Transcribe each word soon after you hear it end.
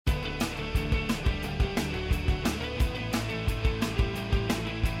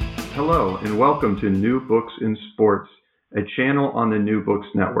Hello, and welcome to New Books in Sports, a channel on the New Books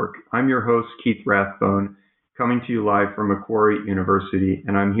Network. I'm your host, Keith Rathbone, coming to you live from Macquarie University,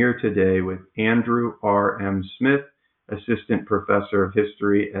 and I'm here today with Andrew R. M. Smith, Assistant Professor of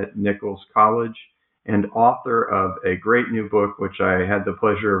History at Nichols College, and author of a great new book, which I had the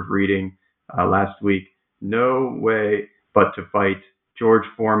pleasure of reading last week, No Way But to Fight, George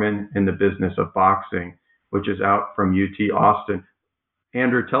Foreman in the Business of Boxing, which is out from UT Austin.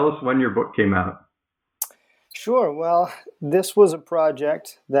 Andrew, tell us when your book came out. Sure. Well, this was a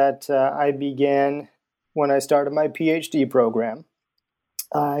project that I began when I started my PhD program.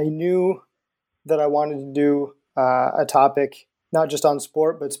 I knew that I wanted to do a topic not just on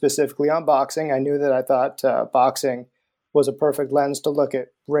sport, but specifically on boxing. I knew that I thought boxing was a perfect lens to look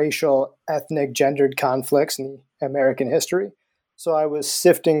at racial, ethnic, gendered conflicts in American history. So I was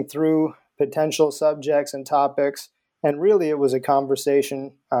sifting through potential subjects and topics. And really, it was a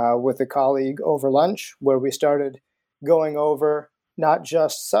conversation with a colleague over lunch where we started going over not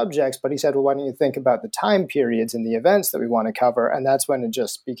just subjects, but he said, well, why don't you think about the time periods and the events that we want to cover? And that's when it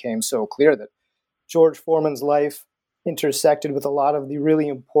just became so clear that George Foreman's life intersected with a lot of the really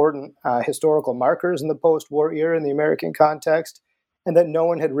important historical markers in the post-war era in the American context, and that no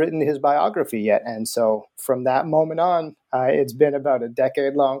one had written his biography yet. And so from that moment on, it's been about a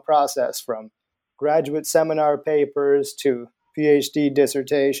decade-long process from graduate seminar papers to PhD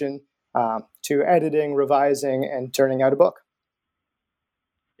dissertation to editing, revising, and turning out a book.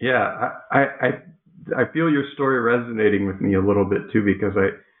 Yeah, I feel your story resonating with me a little bit too, because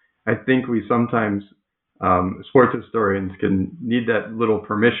I think we sometimes, sports historians can need that little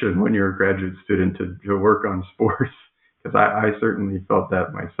permission when you're a graduate student to work on sports, because I certainly felt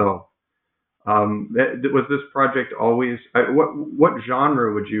that myself. Was this project always, what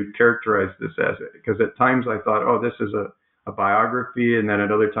genre would you characterize this as? Because at times I thought, oh, this is a biography. And then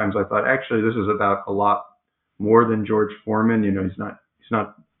at other times I thought, actually, this is about a lot more than George Foreman. You know, he's not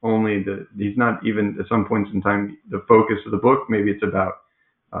even at some points in time, the focus of the book. Maybe it's about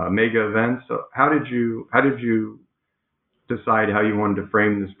mega events. So how did you decide how you wanted to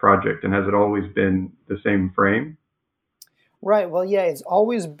frame this project? And has it always been the same frame? Right. Well, yeah, it's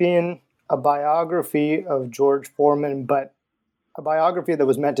always been a biography of George Foreman, but a biography that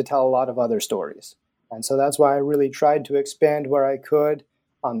was meant to tell a lot of other stories. And so that's why I really tried to expand where I could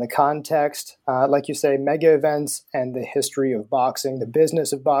on the context, like you say, mega events and the history of boxing, the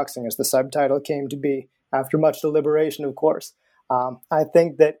business of boxing, as the subtitle came to be, after much deliberation, of course. I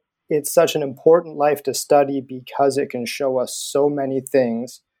think that it's such an important life to study because it can show us so many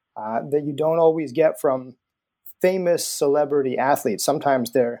things that you don't always get from famous celebrity athletes.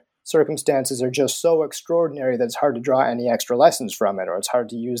 Sometimes their circumstances are just so extraordinary that it's hard to draw any extra lessons from it, or it's hard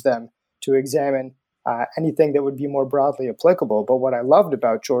to use them to examine anything that would be more broadly applicable. But what I loved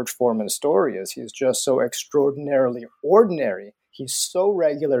about George Foreman's story is he's just so extraordinarily ordinary. He's so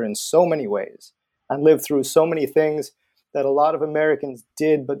regular in so many ways and lived through so many things that a lot of Americans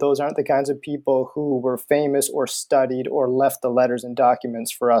did, but those aren't the kinds of people who were famous or studied or left the letters and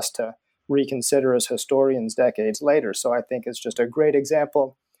documents for us to reconsider as historians decades later. So I think it's just a great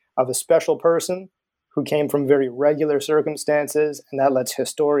example of a special person who came from very regular circumstances, and that lets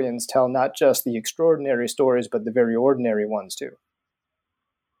historians tell not just the extraordinary stories, but the very ordinary ones too.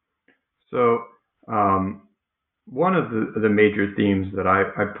 So one of the major themes that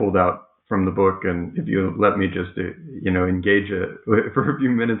I pulled out from the book, and if you let me just engage for a few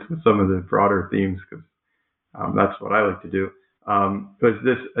minutes with some of the broader themes, because that's what I like to do, was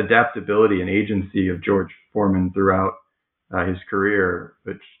this adaptability and agency of George Foreman throughout his career,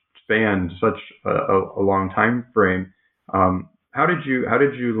 which spanned such a long time frame. How did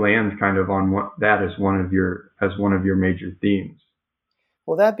you land kind of on that as one of your major themes?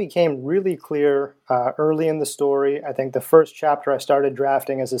 Well, that became really clear early in the story. I think the first chapter I started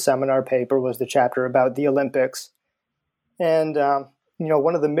drafting as a seminar paper was the chapter about the Olympics. And,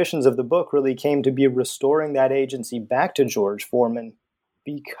 one of the missions of the book really came to be restoring that agency back to George Foreman,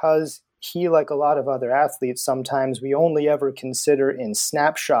 because he, like a lot of other athletes, sometimes we only ever consider in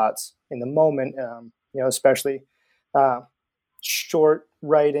snapshots in the moment, especially short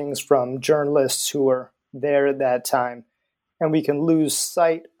writings from journalists who were there at that time. And we can lose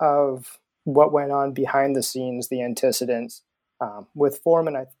sight of what went on behind the scenes, the antecedents. With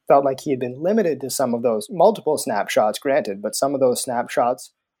Foreman, I felt like he had been limited to some of those, multiple snapshots, granted, but some of those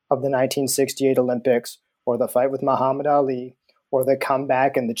snapshots of the 1968 Olympics, or the fight with Muhammad Ali, or the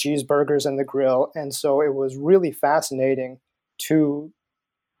comeback and the cheeseburgers and the grill. And so it was really fascinating to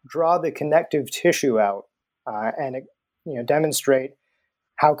draw the connective tissue out and demonstrate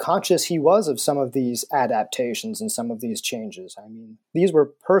how conscious he was of some of these adaptations and some of these changes. I mean, these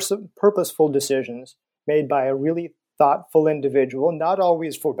were purposeful decisions made by a really thoughtful individual, not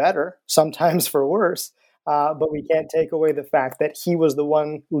always for better, sometimes for worse. But we can't take away the fact that he was the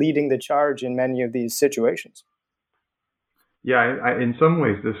one leading the charge in many of these situations. Yeah, in some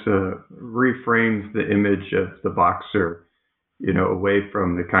ways, this reframes the image of the boxer, away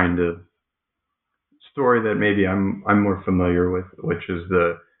from the kind of story that maybe I'm more familiar with, which is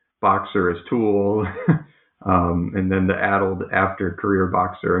the boxer as tool, and then the addled after career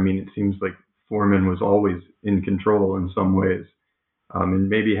boxer. I mean, it seems like Foreman was always in control in some ways, and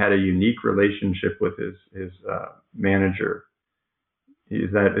maybe had a unique relationship with his manager.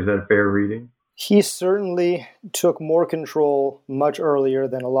 Is that a fair reading? He certainly took more control much earlier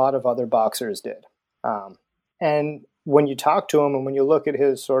than a lot of other boxers did. And when you talk to him and when you look at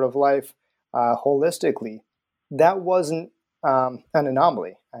his sort of life holistically, that wasn't an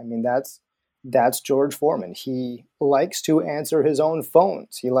anomaly. I mean, that's George Foreman. He likes to answer his own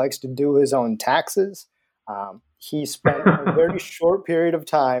phones. He likes to do his own taxes. He spent a very short period of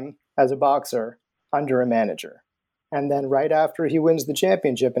time as a boxer under a manager. And then right after he wins the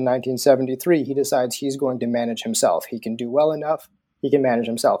championship in 1973, he decides he's going to manage himself. He can do well enough. He can manage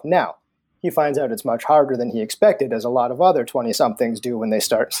himself. Now, he finds out it's much harder than he expected, as a lot of other 20-somethings do when they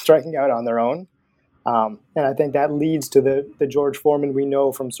start striking out on their own. And I think that leads to the George Foreman we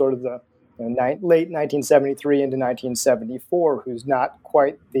know from sort of the late 1973 into 1974, who's not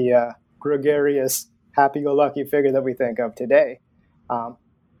quite the gregarious, happy-go-lucky figure that we think of today.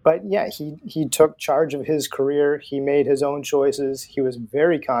 But yeah, he took charge of his career. He made his own choices. He was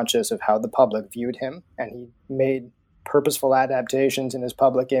very conscious of how the public viewed him, and he made purposeful adaptations in his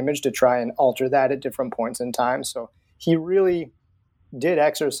public image to try and alter that at different points in time. So he really did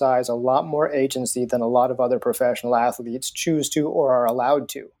exercise a lot more agency than a lot of other professional athletes choose to or are allowed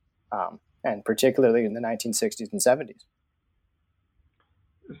to, and particularly in the 1960s and 70s.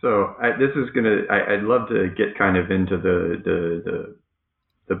 So I'd love to get kind of into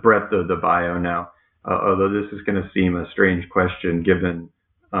the breadth of the bio now, although this is going to seem a strange question given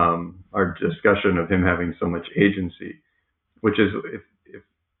our discussion of him having so much agency, which is if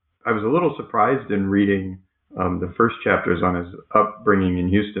I was a little surprised in reading the first chapters on his upbringing in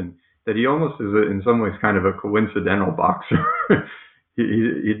Houston that he almost is in some ways kind of a coincidental boxer.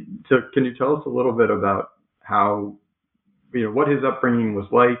 Can you tell us a little bit about how, what his upbringing was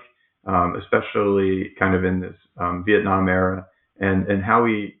like, especially kind of in this Vietnam era, and how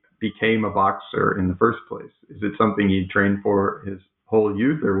he became a boxer in the first place? Is it something he trained for his whole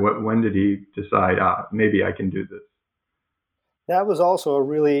youth, or when did he decide, maybe I can do this? That was also a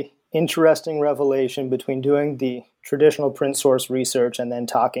really interesting revelation between doing the traditional print source research and then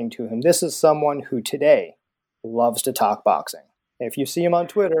talking to him. This is someone who today loves to talk boxing. If you see him on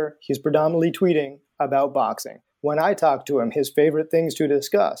Twitter, he's predominantly tweeting about boxing. When I talked to him, his favorite things to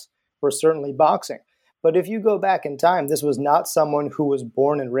discuss were certainly boxing. But if you go back in time, this was not someone who was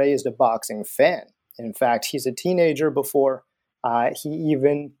born and raised a boxing fan. In fact, he's a teenager before he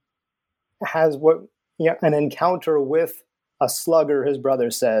even has an encounter with a slugger, his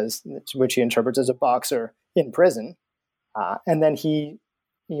brother says, which he interprets as a boxer, in prison. And then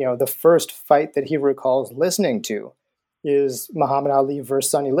the first fight that he recalls listening to is Muhammad Ali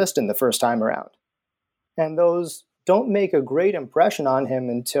versus Sonny Liston the first time around. And those don't make a great impression on him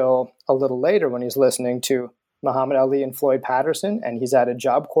until a little later when he's listening to Muhammad Ali and Floyd Patterson, and he's at a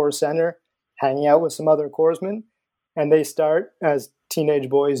Job Corps center hanging out with some other corpsmen, and they start, as teenage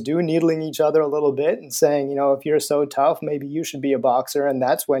boys do, needling each other a little bit and saying, if you're so tough, maybe you should be a boxer. And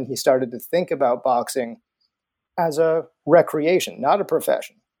that's when he started to think about boxing as a recreation, not a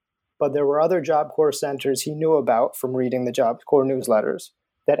profession. But there were other Job Corps centers he knew about from reading the Job Corps newsletters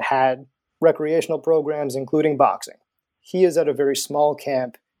that had recreational programs, including boxing. He is at a very small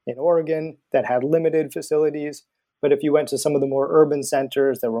camp in Oregon that had limited facilities, but if you went to some of the more urban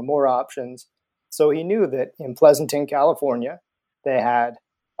centers, there were more options. So he knew that in Pleasanton, California, they had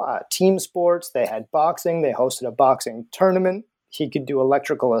team sports, they had boxing, they hosted a boxing tournament. He could do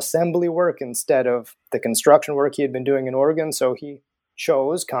electrical assembly work instead of the construction work he had been doing in Oregon, so he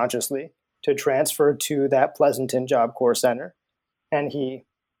chose consciously to transfer to that Pleasanton Job Corps Center. And he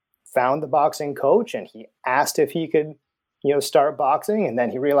found the boxing coach and he asked if he could, start boxing. And then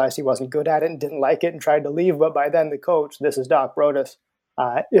he realized he wasn't good at it and didn't like it and tried to leave. But by then the coach, this is Doc Brodus,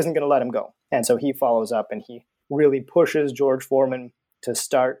 isn't going to let him go. And so he follows up and he really pushes George Foreman to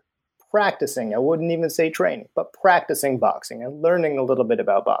start practicing. I wouldn't even say training, but practicing boxing and learning a little bit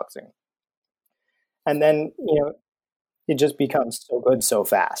about boxing. And then, it just becomes so good so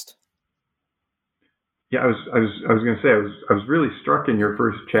fast. Yeah, I was going to say I was really struck in your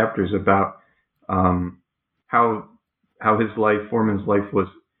first chapters about um, how his life, Foreman's life, was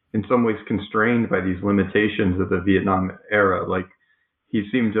in some ways constrained by these limitations of the Vietnam era. Like he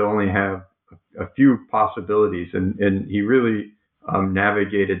seemed to only have a few possibilities, and he really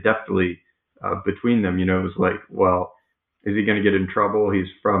navigated deftly between them. You know, it was like, well, is he going to get in trouble?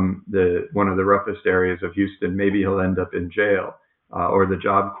 He's from the one of the roughest areas of Houston. Maybe he'll end up in jail. Or the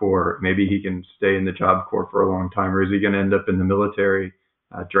Job Corps. Maybe he can stay in the Job Corps for a long time, or is he going to end up in the military,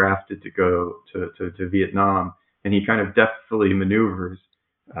 drafted to go to Vietnam? And he kind of deftly maneuvers.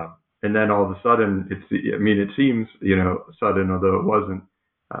 And then all of a sudden, it seems, sudden, although it wasn't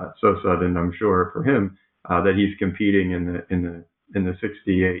so sudden, I'm sure, for him, that he's competing in the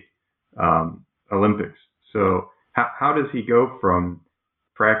 '68 Olympics. So how does he go from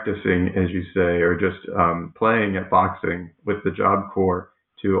practicing, as you say, or just playing at boxing with the Job Corps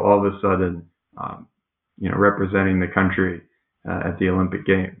to all of a sudden, representing the country at the Olympic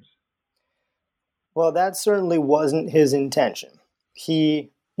Games? Well, that certainly wasn't his intention.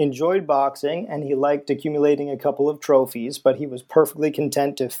 He enjoyed boxing and he liked accumulating a couple of trophies, but he was perfectly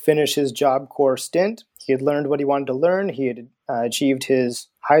content to finish his Job Corps stint. He had learned what he wanted to learn. He had achieved his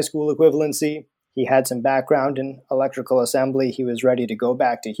high school equivalency. He had some background in electrical assembly. He was ready to go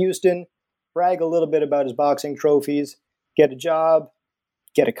back to Houston, brag a little bit about his boxing trophies, get a job,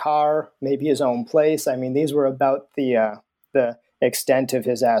 get a car, maybe his own place. I mean, these were about the extent of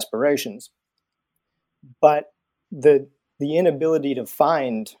his aspirations. But the inability to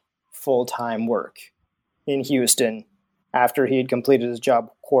find full-time work in Houston after he had completed his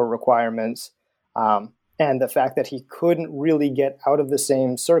Job Corps requirements, and the fact that he couldn't really get out of the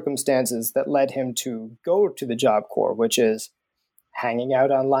same circumstances that led him to go to the Job Corps, which is hanging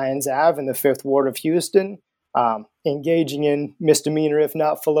out on Lyons Ave in the 5th Ward of Houston, engaging in misdemeanor, if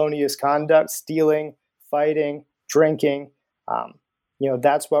not felonious conduct, stealing, fighting, drinking.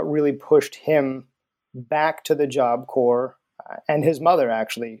 That's what really pushed him back to the Job Corps, and his mother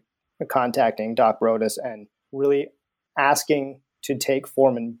actually contacting Doc Brodus and really asking to take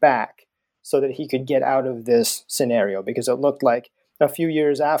Foreman back so that he could get out of this scenario, because it looked like a few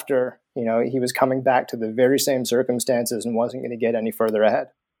years after, he was coming back to the very same circumstances and wasn't going to get any further ahead.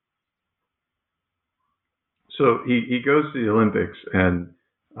 So he goes to the Olympics, and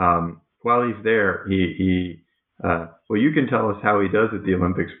while he's there, well, you can tell us how he does at the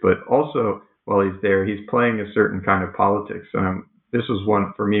Olympics, but also while he's there, he's playing a certain kind of politics. This was one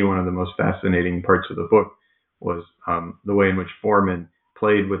of the most fascinating parts of the book was the way in which Foreman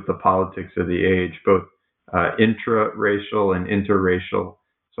played with the politics of the age, both intra-racial and interracial.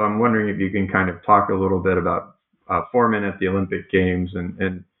 So I'm wondering if you can kind of talk a little bit about Foreman at the Olympic Games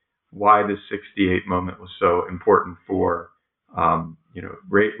and why this '68 moment was so important for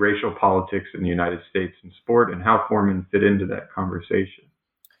racial politics in the United States and sport, and how Foreman fit into that conversation.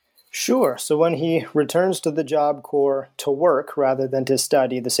 Sure. So when he returns to the Job Corps to work rather than to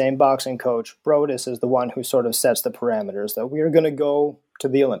study, the same boxing coach, Brodus, is the one who sort of sets the parameters that we are going to go to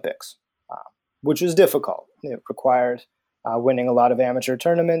the Olympics, which is difficult. It required winning a lot of amateur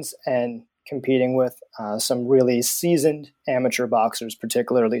tournaments and competing with some really seasoned amateur boxers,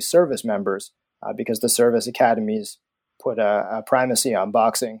 particularly service members, because the service academies put a primacy on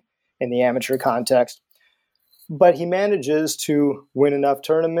boxing in the amateur context. But he manages to win enough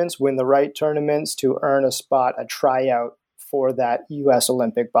tournaments, win the right tournaments to earn a spot, a tryout for that U.S.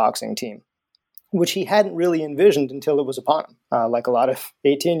 Olympic boxing team, which he hadn't really envisioned until it was upon him. Like a lot of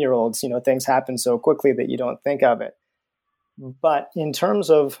 18-year-olds, things happen so quickly that you don't think of it. But in terms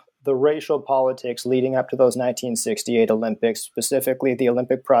of the racial politics leading up to those 1968 Olympics, specifically the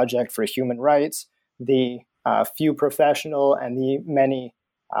Olympic Project for Human Rights, the few professional and the many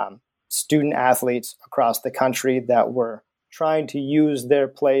student athletes across the country that were trying to use their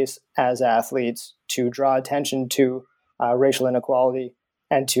place as athletes to draw attention to racial inequality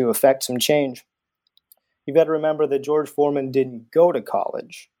and to effect some change. You've got to remember that George Foreman didn't go to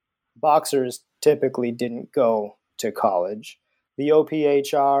college. Boxers typically didn't go to college. The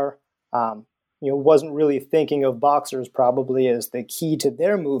OPHR wasn't really thinking of boxers probably as the key to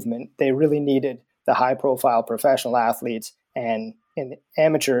their movement. They really needed the high-profile professional athletes and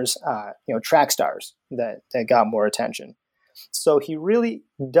amateurs, track stars that got more attention. So he really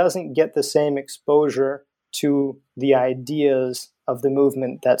doesn't get the same exposure to the ideas of the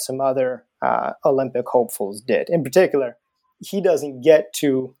movement that some other Olympic hopefuls did. In particular, he doesn't get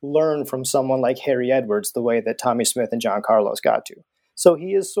to learn from someone like Harry Edwards the way that Tommy Smith and John Carlos got to. So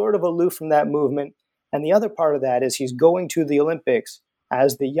he is sort of aloof from that movement. And the other part of that is he's going to the Olympics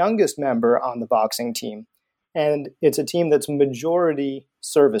as the youngest member on the boxing team. And it's a team that's majority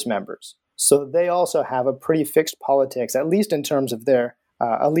service members. So they also have a pretty fixed politics, at least in terms of their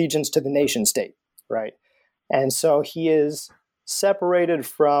allegiance to the nation state, right? And so he is separated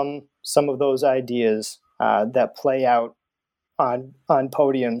from some of those ideas that play out on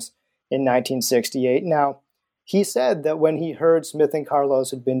podiums in 1968. Now, he said that when he heard Smith and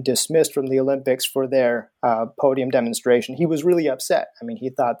Carlos had been dismissed from the Olympics for their podium demonstration, he was really upset. I mean, he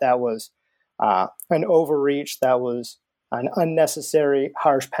thought that was an overreach, that was an unnecessary,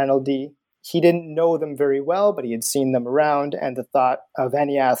 harsh penalty. He didn't know them very well, but he had seen them around, and the thought of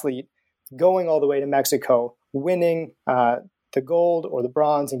any athlete going all the way to Mexico, winning the gold or the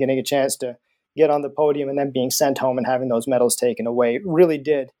bronze and getting a chance to get on the podium and then being sent home and having those medals taken away really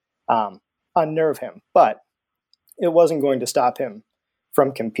did unnerve him. But it wasn't going to stop him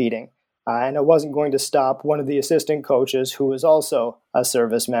from competing. And it wasn't going to stop one of the assistant coaches, who was also a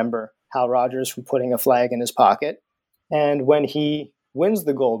service member, Hal Rogers, from putting a flag in his pocket. And when he wins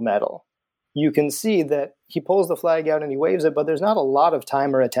the gold medal, you can see that he pulls the flag out and he waves it, but there's not a lot of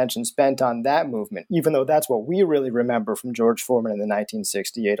time or attention spent on that movement, even though that's what we really remember from George Foreman in the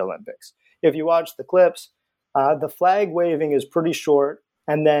 1968 Olympics. If you watch the clips, the flag waving is pretty short,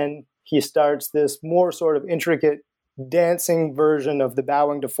 and then he starts this more sort of intricate dancing version of the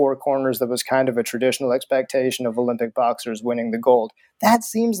bowing to four corners that was kind of a traditional expectation of Olympic boxers winning the gold. That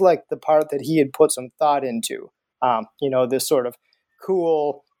seems like the part that he had put some thought into, this sort of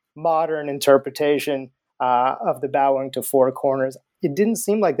cool, modern interpretation of the bowing to four corners. It didn't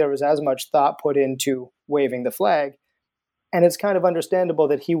seem like there was as much thought put into waving the flag. And it's kind of understandable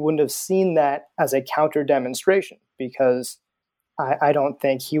that he wouldn't have seen that as a counter demonstration, because I don't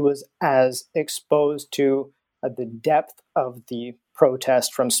think he was as exposed to the depth of the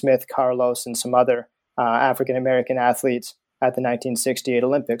protest from Smith, Carlos, and some other African-American athletes at the 1968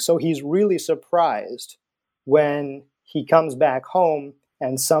 Olympics. So he's really surprised when he comes back home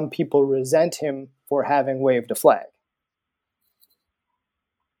and some people resent him for having waved a flag.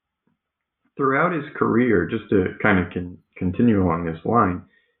 Throughout his career, just to kind of continue along this line,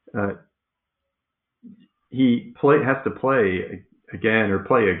 he has to play again, or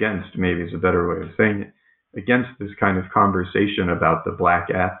play against, maybe is a better way of saying it, against this kind of conversation about the black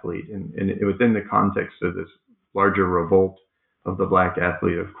athlete, and within the context of this larger revolt of the black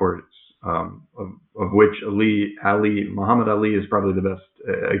athlete, of course, of which Muhammad Ali is probably the best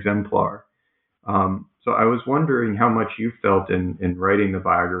exemplar. So I was wondering how much you felt in writing the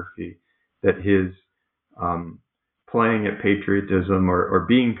biography that his playing at patriotism or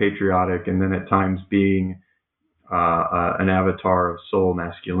being patriotic, and then at times being an avatar of soul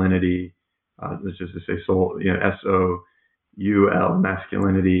masculinity, let's just say soul, SOUL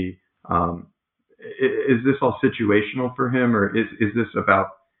masculinity. Is this all situational for him, or is this about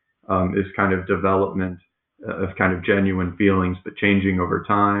this kind of development of kind of genuine feelings but changing over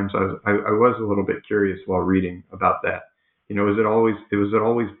time? So I was a little bit curious while reading about that. Was it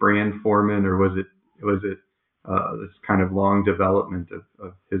always brand Foreman, or was it this kind of long development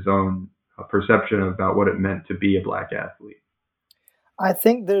of his own perception about what it meant to be a black athlete? I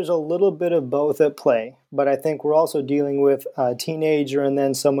think there's a little bit of both at play, but I think we're also dealing with a teenager and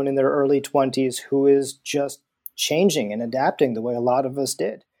then someone in their early 20s who is just changing and adapting the way a lot of us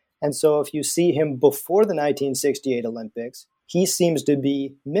did. And so if you see him before the 1968 Olympics, he seems to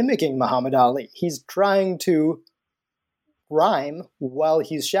be mimicking Muhammad Ali. He's trying to rhyme while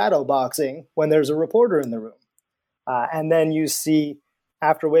he's shadowboxing when there's a reporter in the room. And then you see,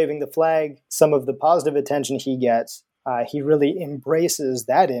 after waving the flag, some of the positive attention he gets. He really embraces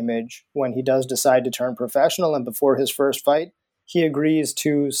that image when he does decide to turn professional. And before his first fight, he agrees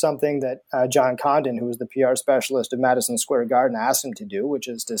to something that John Condon, who was the PR specialist of Madison Square Garden, asked him to do, which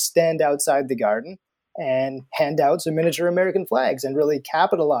is to stand outside the garden and hand out some miniature American flags and really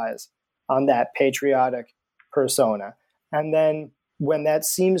capitalize on that patriotic persona. And then when that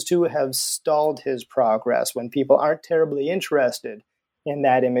seems to have stalled his progress, when people aren't terribly interested in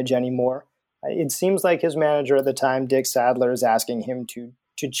that image anymore, it seems like his manager at the time, Dick Sadler, is asking him to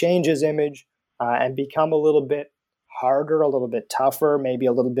change his image and become a little bit harder, a little bit tougher, maybe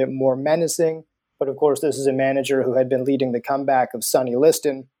a little bit more menacing. But of course, this is a manager who had been leading the comeback of Sonny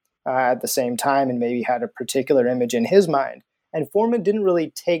Liston at the same time and maybe had a particular image in his mind. And Foreman didn't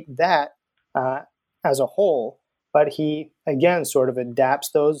really take that as a whole, but he, again, sort of adapts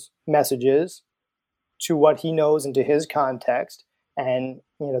those messages to what he knows and to his context. And,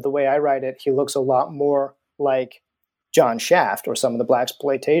 the way I write it, he looks a lot more like John Shaft or some of the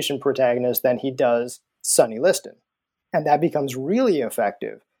blaxploitation protagonists than he does Sonny Liston. And that becomes really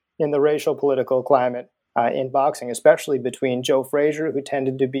effective in the racial political climate in boxing, especially between Joe Frazier, who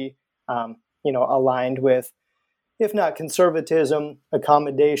tended to be, aligned with if not conservatism,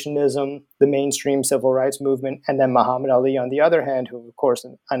 accommodationism, the mainstream civil rights movement, and then Muhammad Ali on the other hand, who, of course,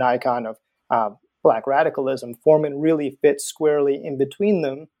 an icon of black radicalism. Foreman really fits squarely in between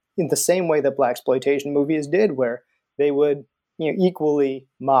them in the same way that blaxploitation movies did, where they would equally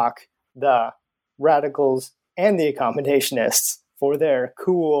mock the radicals and the accommodationists for their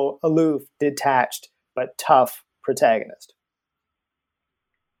cool, aloof, detached, but tough protagonist.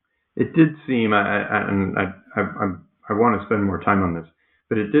 It did seem, I want to spend more time on this,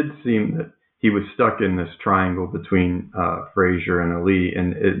 but it did seem that he was stuck in this triangle between Frazier and Ali,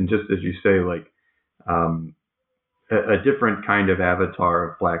 and just as you say, like a different kind of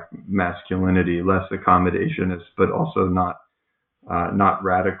avatar of black masculinity, less accommodationist, but also not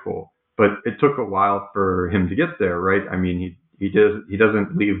radical. But it took a while for him to get there, right? I mean, he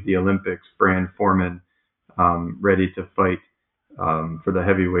doesn't leave the Olympics brand Foreman ready to fight for the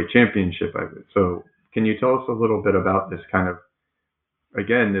heavyweight championship. So can you tell us a little bit about this kind of,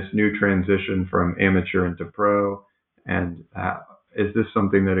 again, this new transition from amateur into pro? And is this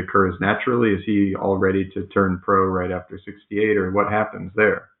something that occurs naturally? Is he all ready to turn pro right after 68, or what happens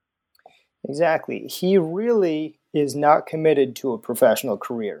there? Exactly. He really is not committed to a professional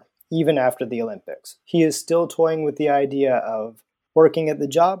career, even after the Olympics. He is still toying with the idea of working at the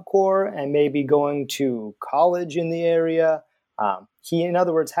Job Corps and maybe going to college in the area. He, in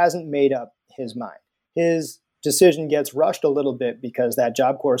other words, hasn't made up his mind. His decision gets rushed a little bit because that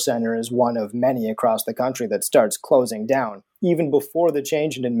Job Corps center is one of many across the country that starts closing down, even before the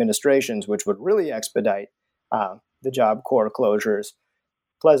change in administrations, which would really expedite the Job Corps closures.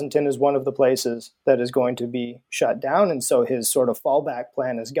 Pleasanton is one of the places that is going to be shut down, and so his sort of fallback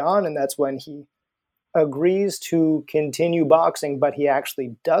plan is gone, and that's when he agrees to continue boxing, but he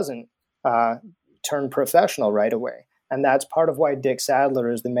actually doesn't turn professional right away. And that's part of why Dick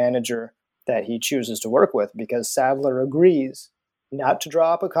Sadler is the manager that he chooses to work with, because Sadler agrees not to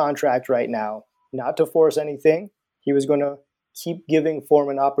draw up a contract right now, not to force anything. He was going to keep giving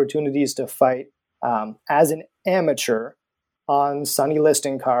Foreman opportunities to fight as an amateur on Sunny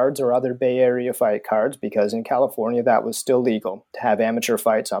listing cards or other Bay Area fight cards, because in California that was still legal to have amateur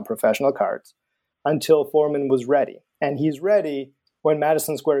fights on professional cards, until Foreman was ready. And he's ready when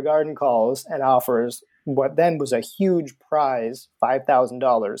Madison Square Garden calls and offers what then was a huge prize,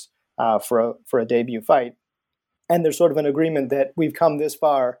 $5,000 for a debut fight. And there's sort of an agreement that we've come this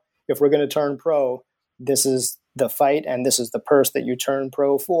far. If we're going to turn pro, this is the fight and this is the purse that you turn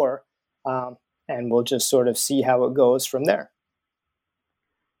pro for. And we'll just sort of see how it goes from there.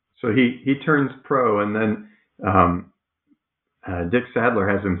 So he turns pro, and then Dick Sadler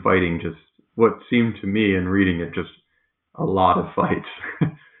has him fighting just what seemed to me in reading it just a lot of fights.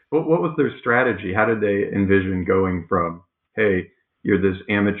 What was their strategy? How did they envision going from, hey, you're this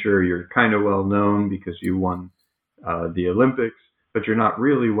amateur, you're kind of well known because you won the Olympics, but you're not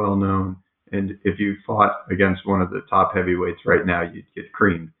really well known, and if you fought against one of the top heavyweights right now, you'd get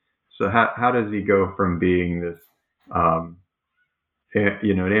creamed. So how does he go from being this, an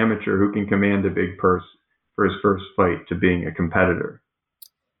amateur who can command a big purse for his first fight to being a competitor?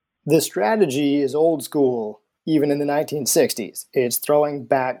 The strategy is old school, even in the 1960s. It's throwing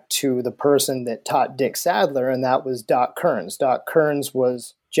back to the person that taught Dick Sadler, and that was Doc Kearns. Doc Kearns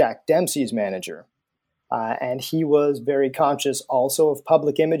was Jack Dempsey's manager. And he was very conscious also of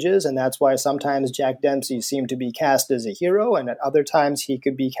public images, and that's why sometimes Jack Dempsey seemed to be cast as a hero, and at other times he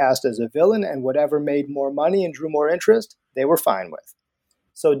could be cast as a villain, and whatever made more money and drew more interest, they were fine with.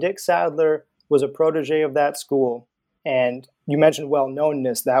 So Dick Sadler was a protege of that school, and you mentioned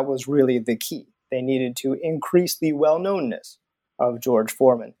well-knownness. That was really the key. They needed to increase the well-knownness of George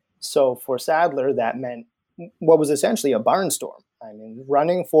Foreman. So for Sadler, that meant what was essentially a barnstorm. I mean,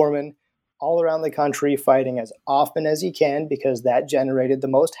 running Foreman all around the country, fighting as often as he can, because that generated the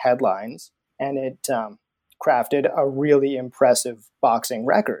most headlines, and it crafted a really impressive boxing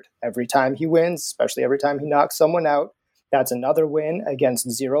record. Every time he wins, especially every time he knocks someone out, that's another win against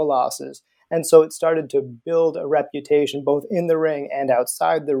 0 losses. And so it started to build a reputation both in the ring and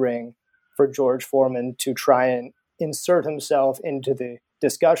outside the ring for George Foreman to try and insert himself into the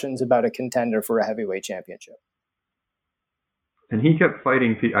discussions about a contender for a heavyweight championship. And he kept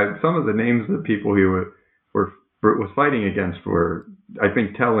fighting. Some of the names of the people he was fighting against were, I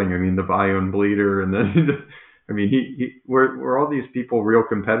think, telling. I mean, the Bayonne Bleeder, and then, I mean, were all these people real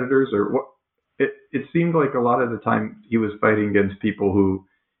competitors, or what? It seemed like a lot of the time he was fighting against people who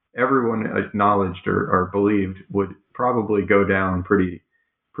everyone acknowledged or believed would probably go down pretty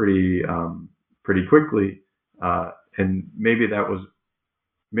quickly, and maybe that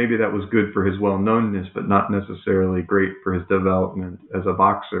was good for his well-knownness, but not necessarily great for his development as a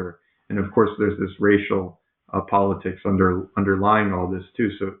boxer. And of course, there's this racial politics underlying all this too.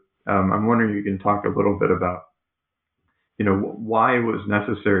 So I'm wondering if you can talk a little bit about, why it was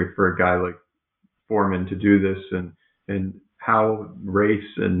necessary for a guy like Foreman to do this, and how race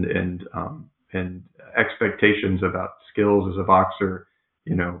and expectations about skills as a boxer,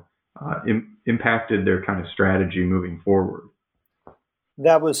 impacted their kind of strategy moving forward.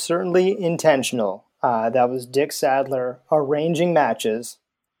 That was certainly intentional. That was Dick Sadler arranging matches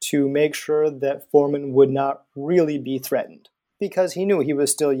to make sure that Foreman would not really be threatened, because he knew he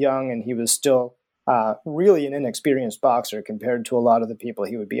was still young and he was still really an inexperienced boxer compared to a lot of the people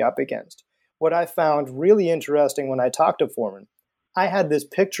he would be up against. What I found really interesting when I talked to Foreman, I had this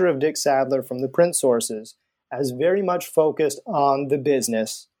picture of Dick Sadler from the print sources as very much focused on the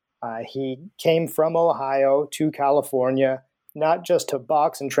business. He came from Ohio to California, not just to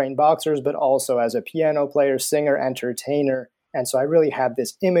box and train boxers, but also as a piano player, singer, entertainer. And so I really had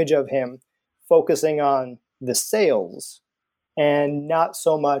this image of him focusing on the sales and not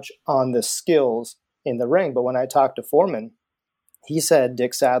so much on the skills in the ring. But when I talked to Foreman, he said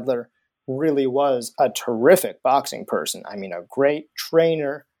Dick Sadler really was a terrific boxing person. I mean, a great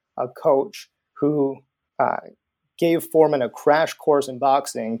trainer, a coach who gave Foreman a crash course in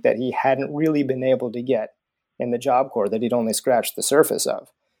boxing that he hadn't really been able to get in the Job Corps, that he'd only scratched the surface of.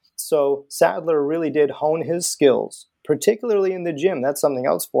 So Sadler really did hone his skills, particularly in the gym. That's something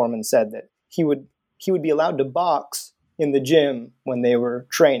else Foreman said, that he would be allowed to box in the gym when they were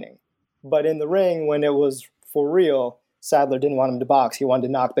training. But in the ring, when it was for real, Sadler didn't want him to box. He wanted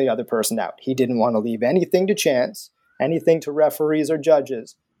to knock the other person out. He didn't want to leave anything to chance, anything to referees or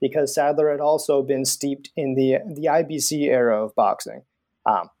judges, because Sadler had also been steeped in the IBC era of boxing,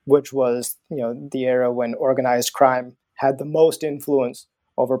 which was the era when organized crime had the most influence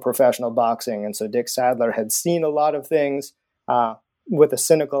over professional boxing. And so Dick Sadler had seen a lot of things with a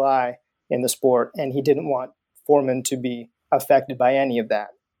cynical eye in the sport, and he didn't want Foreman to be affected by any of that.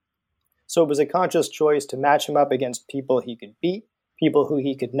 So it was a conscious choice to match him up against people he could beat, people who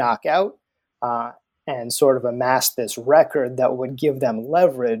he could knock out, and sort of amass this record that would give them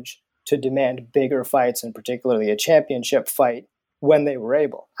leverage to demand bigger fights, and particularly a championship fight when they were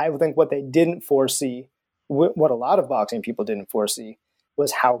able. I think what they didn't foresee, what a lot of boxing people didn't foresee,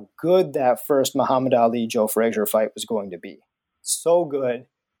 was how good that first Muhammad Ali-Joe Frazier fight was going to be. So good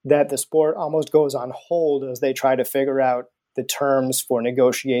that the sport almost goes on hold as they try to figure out the terms for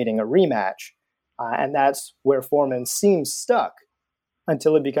negotiating a rematch. And that's where Foreman seems stuck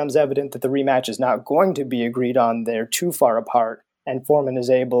until it becomes evident that the rematch is not going to be agreed on. They're too far apart, and Foreman is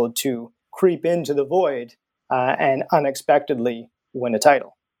able to creep into the void and unexpectedly win a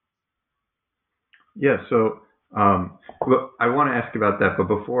title. Yeah, so I want to ask about that, but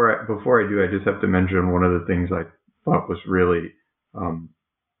before I do, I just have to mention one of the things I thought was really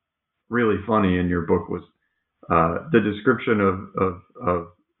funny in your book was the description of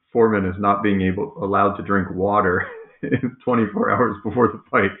Foreman as not being allowed to drink water 24 hours before the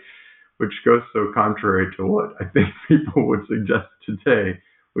fight, which goes so contrary to what I think people would suggest today,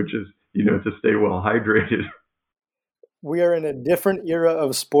 which is, to stay well hydrated. We are in a different era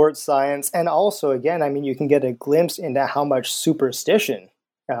of sports science. And also, again, I mean, you can get a glimpse into how much superstition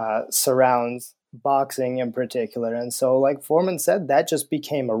surrounds boxing in particular. And so, like Foreman said, that just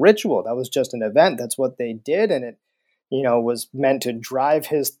became a ritual. That was just an event. That's what they did. And it, was meant to drive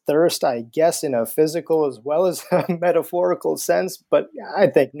his thirst, I guess, in a physical as well as a metaphorical sense. But I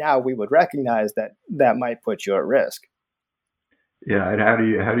think now we would recognize that that might put you at risk. Yeah, and how do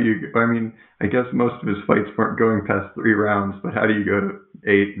you? I mean, I guess most of his fights weren't going past 3 rounds, but how do you go to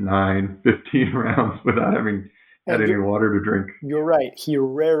 8, 9, 15 rounds without having had any water to drink? You're right. He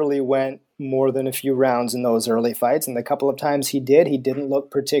rarely went more than a few rounds in those early fights, and the couple of times he didn't look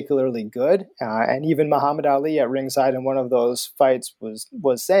particularly good. And even Muhammad Ali at ringside in one of those fights was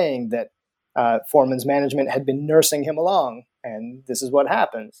saying that Foreman's management had been nursing him along, and this is what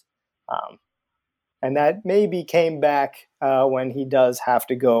happens. And that maybe came back when he does have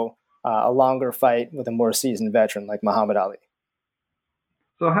to go a longer fight with a more seasoned veteran like Muhammad Ali.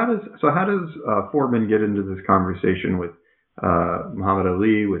 So how does Foreman get into this conversation with Muhammad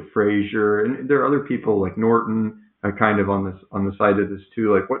Ali, with Frazier, and there are other people like Norton, kind of on the side of this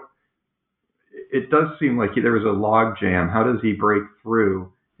too? Like, what? It does seem like there was a log jam. How does he break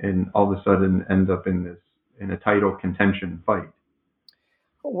through and all of a sudden end up in a title contention fight?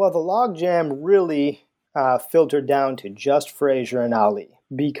 Well, the logjam really filtered down to just Frazier and Ali,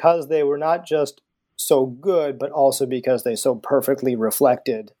 because they were not just so good, but also because they so perfectly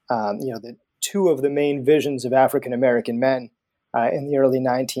reflected, the two of the main visions of African American men in the early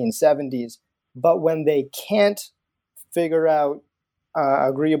 1970s. But when they can't figure out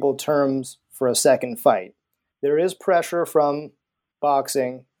agreeable terms for a second fight, there is pressure from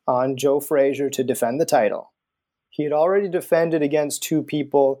boxing on Joe Frazier to defend the title. He had already defended against two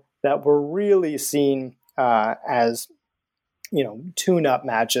people that were really seen as, tune-up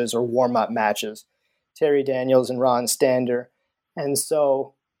matches or warm-up matches, Terry Daniels and Ron Stander. And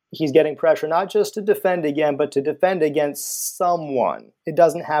so he's getting pressure not just to defend again, but to defend against someone. It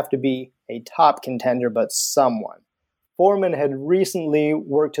doesn't have to be a top contender, but someone. Foreman had recently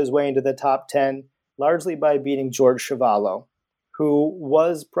worked his way into the top 10, largely by beating George Chuvalo, who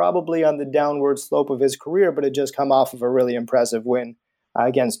was probably on the downward slope of his career, but had just come off of a really impressive win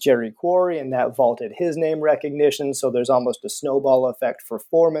against Jerry Quarry, and that vaulted his name recognition, so there's almost a snowball effect for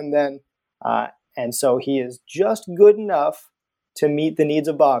Foreman then. And so he is just good enough to meet the needs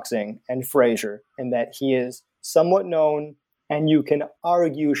of boxing and Frazier, in that he is somewhat known and you can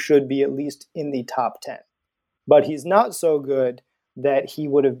argue should be at least in the top 10. But he's not so good that he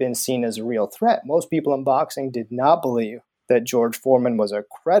would have been seen as a real threat. Most people in boxing did not believe that George Foreman was a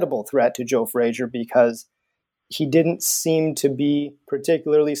credible threat to Joe Frazier because he didn't seem to be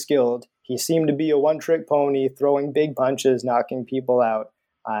particularly skilled. He seemed to be a one-trick pony, throwing big punches, knocking people out.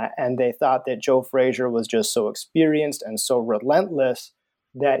 And they thought that Joe Frazier was just so experienced and so relentless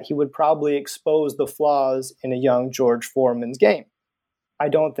that he would probably expose the flaws in a young George Foreman's game. I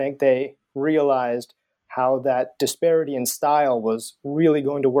don't think they realized how that disparity in style was really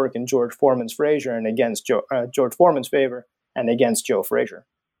going to work in George Foreman's Frazier and against George Foreman's favor and against Joe Frazier.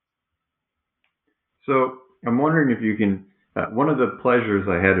 So I'm wondering if you can, one of the pleasures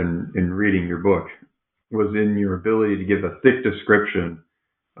I had in reading your book was in your ability to give a thick description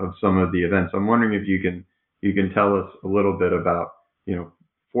of some of the events. I'm wondering if you can tell us a little bit about,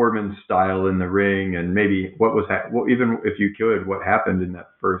 Foreman's style in the ring, and maybe what was even if you could, what happened in that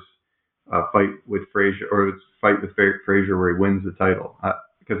first fight with Frazier, or his fight with Frazier where he wins the title,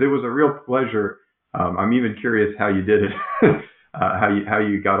 because it was a real pleasure. I'm even curious how you did it, how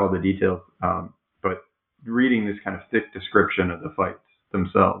you got all the details. But reading this kind of thick description of the fights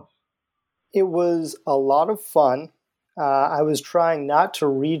themselves, it was a lot of fun. I was trying not to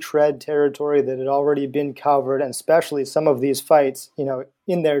retread territory that had already been covered, and especially some of these fights,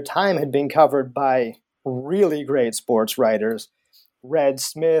 in their time had been covered by really great sports writers. Red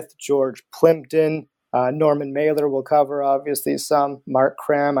Smith, George Plimpton, Norman Mailer will cover, obviously, some. Mark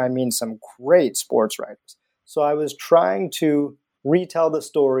Cram, some great sports writers. So I was trying to retell the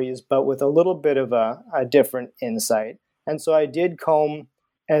stories, but with a little bit of a different insight. And so I did comb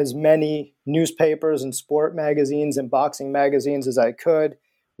as many newspapers and sport magazines and boxing magazines as I could,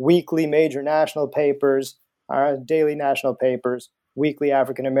 weekly major national papers, daily national papers, weekly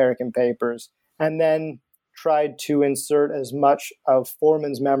African-American papers, and then tried to insert as much of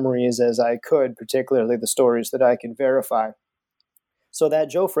Foreman's memories as I could, particularly the stories that I could verify. So that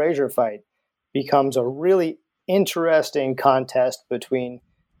Joe Frazier fight becomes a really interesting contest between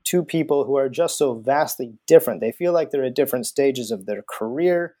two people who are just so vastly different. They feel like they're at different stages of their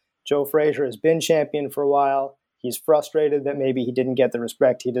career. Joe Frazier has been champion for a while. He's frustrated that maybe he didn't get the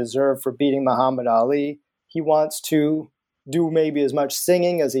respect he deserved for beating Muhammad Ali. He wants to do maybe as much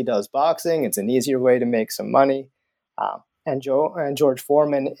singing as he does boxing. It's an easier way to make some money. And George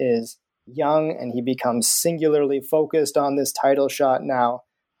Foreman is young, and he becomes singularly focused on this title shot now.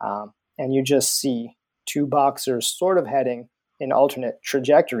 And you just see two boxers sort of heading in alternate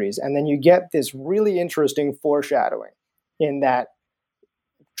trajectories. And then you get this really interesting foreshadowing in that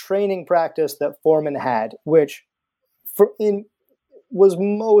training practice that Foreman had, which was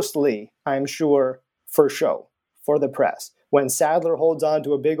mostly, I'm sure, for show, for the press. When Sadler holds on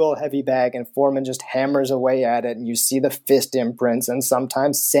to a big old heavy bag and Foreman just hammers away at it, and you see the fist imprints, and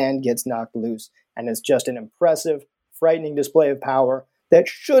sometimes sand gets knocked loose, and it's just an impressive, frightening display of power that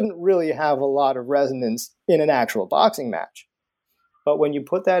shouldn't really have a lot of resonance in an actual boxing match. But when you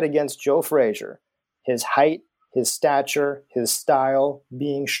put that against Joe Frazier, his height, his stature, his style,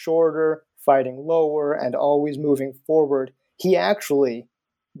 being shorter, fighting lower, and always moving forward, he actually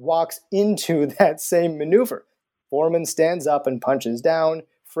walks into that same maneuver. Foreman stands up and punches down.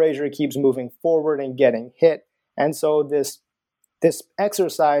 Frazier keeps moving forward and getting hit. And so this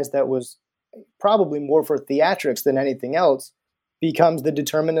exercise that was probably more for theatrics than anything else becomes the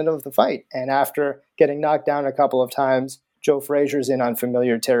determinant of the fight. And after getting knocked down a couple of times, Joe Frazier's in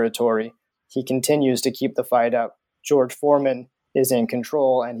unfamiliar territory. He continues to keep the fight up. George Foreman is in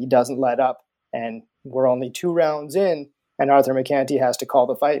control, and he doesn't let up. And we're only 2 rounds in, and Arthur McCanty has to call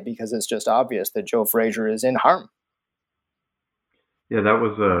the fight because it's just obvious that Joe Frazier is in harm. Yeah, that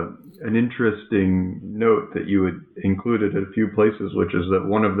was an interesting note that you had included at a few places, which is that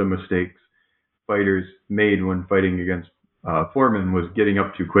one of the mistakes fighters made when fighting against Foreman was getting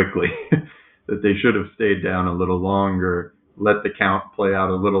up too quickly. that they should have stayed down a little longer, let the count play out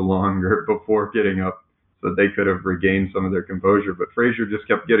a little longer before getting up, so they could have regained some of their composure. But Frazier just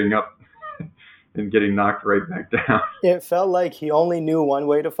kept getting up and getting knocked right back down. It felt like he only knew one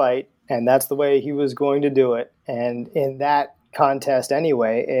way to fight, and that's the way he was going to do it. And in that contest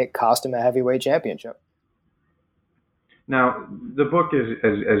anyway, it cost him a heavyweight championship. Now, the book is,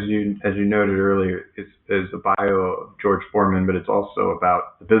 as you noted earlier, is a bio of George Foreman, but it's also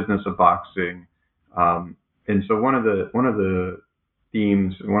about the business of boxing. And so one of the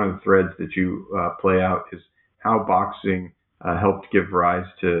themes, one of the threads that you play out is how boxing helped give rise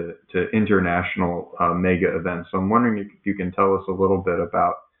to international mega events. So I'm wondering if you can tell us a little bit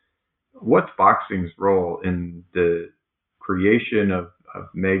about what's boxing's role in the creation of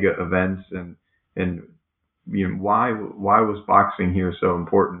mega events, and why was boxing here so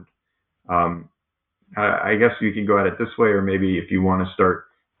important? I guess you can go at it this way, or maybe if you want to start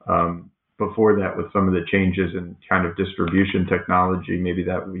before that with some of the changes in kind of distribution technology, maybe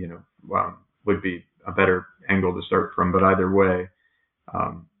that would be a better angle to start from. But either way,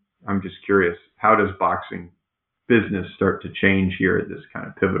 I'm just curious, how does boxing business start to change here at this kind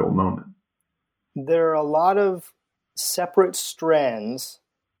of pivotal moment? There are a lot of separate strands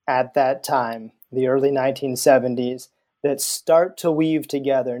at that time, the early 1970s, that start to weave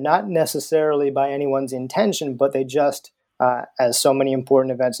together, not necessarily by anyone's intention, but they just, as so many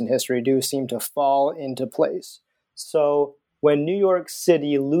important events in history do, seem to fall into place. So when New York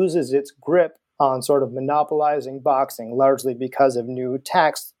City loses its grip on sort of monopolizing boxing, largely because of new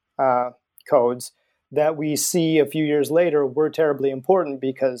tax codes that we see a few years later were terribly important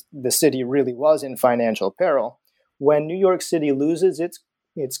because the city really was in financial peril. When New York City loses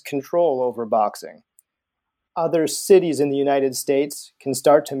its control over boxing, other cities in the United States can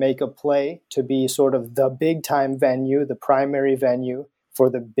start to make a play to be sort of the big-time venue, the primary venue for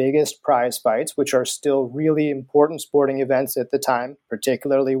the biggest prize fights, which are still really important sporting events at the time,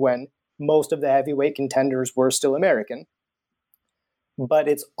 particularly when most of the heavyweight contenders were still American. But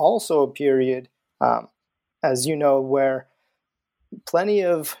it's also a period, as you know, where plenty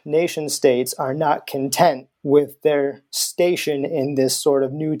of nation states are not content with their station in this sort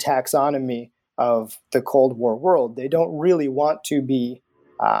of new taxonomy of the Cold War world. They don't really want to be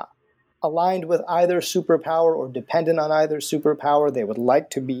aligned with either superpower or dependent on either superpower. They would like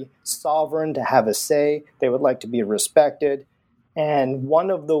to be sovereign, to have a say. They would like to be respected. And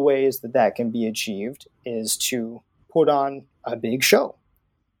one of the ways that that can be achieved is to put on a big show.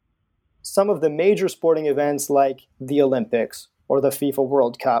 Some of the major sporting events like the Olympics or the FIFA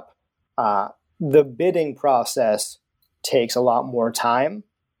World Cup, the bidding process takes a lot more time,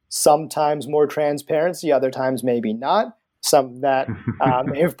 sometimes more transparency, other times maybe not. Some that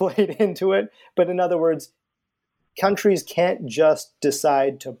may have played into it. But in other words, countries can't just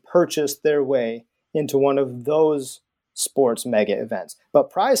decide to purchase their way into one of those sports mega events. But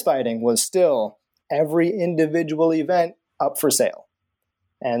prize fighting was still every individual event up for sale.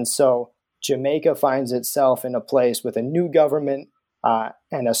 And so Jamaica finds itself in a place with a new government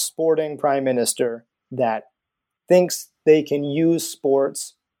and a sporting prime minister that thinks they can use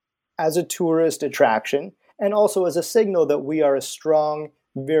sports as a tourist attraction and also as a signal that we are a strong,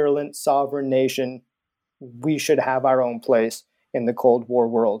 virulent, sovereign nation. We should have our own place in the Cold War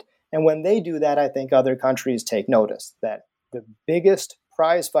world. And when they do that, I think other countries take notice that the biggest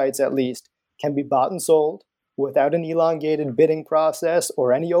prize fights, at least, can be bought and sold without an elongated bidding process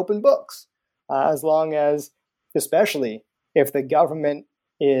or any open books, as long as, especially if the government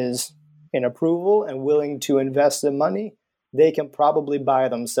is in approval and willing to invest the money, they can probably buy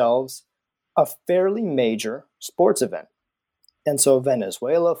themselves a fairly major sports event. And so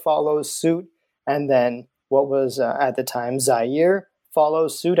Venezuela follows suit, and then what was at the time Zaire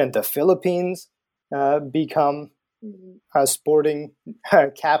follows suit, and the Philippines become a sporting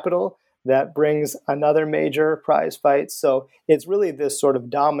capital that brings another major prize fight. So it's really this sort of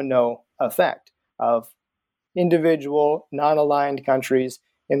domino effect of individual, non-aligned countries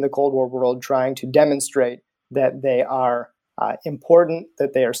in the Cold War world trying to demonstrate that they are important,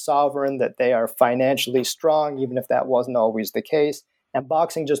 that they are sovereign, that they are financially strong, even if that wasn't always the case. And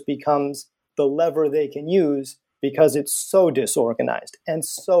boxing just becomes the lever they can use because it's so disorganized and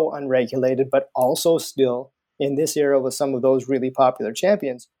so unregulated, but also still in this era with some of those really popular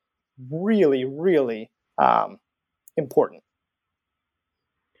champions, really, really important.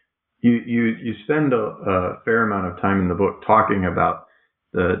 You spend a fair amount of time in the book talking about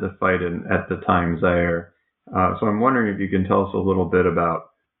the fight at the time Zaire. So I'm wondering if you can tell us a little bit about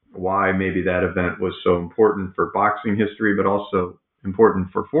why maybe that event was so important for boxing history, but also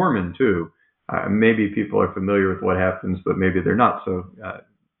important for Foreman too. Maybe people are familiar with what happens, but maybe they're not. So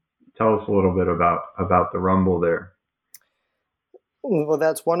Tell us a little bit about the Rumble there. Well,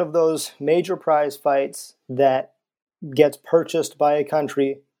 that's one of those major prize fights that gets purchased by a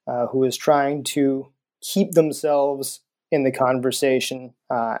country who is trying to keep themselves in the conversation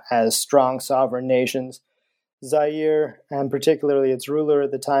as strong sovereign nations. Zaire, and particularly its ruler at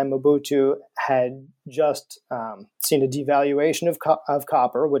the time, Mobutu, had just seen a devaluation of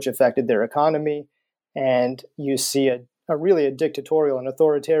copper, which affected their economy. And you see a really dictatorial and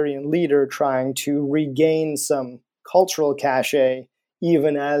authoritarian leader trying to regain some cultural cachet,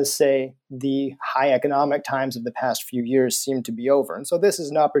 even as, say, the high economic times of the past few years seem to be over. And so this is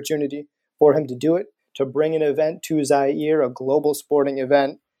an opportunity for him to do it, to bring an event to Zaire, a global sporting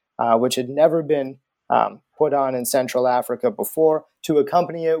event, which had never been put on in Central Africa before, to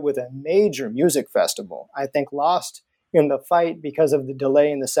accompany it with a major music festival. I think lost in the fight because of the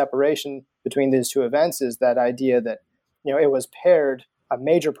delay in the separation between these two events is that idea that, it was paired, a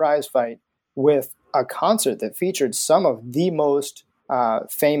major prize fight, with a concert that featured some of the most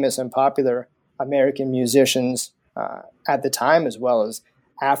famous and popular American musicians at the time, as well as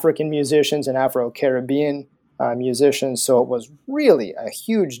African musicians and Afro-Caribbean musicians. So it was really a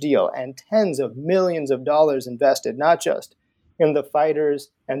huge deal, and tens of millions of dollars invested, not just in the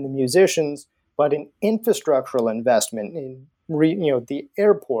fighters and the musicians, but in infrastructural investment in the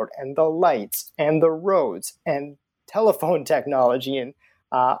airport and the lights and the roads and telephone technology and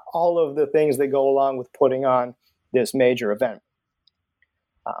all of the things that go along with putting on this major event.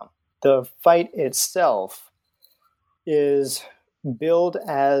 The fight itself is billed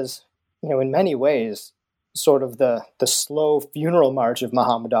as, in many ways, sort of the slow funeral march of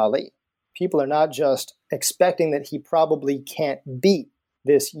Muhammad Ali. People are not just expecting that he probably can't beat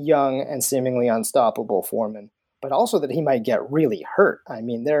this young and seemingly unstoppable Foreman, but also that he might get really hurt. I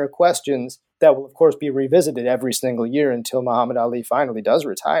mean, there are questions that will, of course, be revisited every single year until Muhammad Ali finally does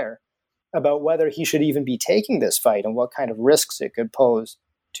retire, about whether he should even be taking this fight and what kind of risks it could pose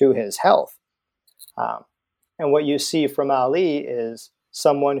to his health. And what you see from Ali is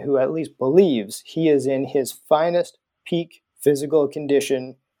someone who at least believes he is in his finest peak physical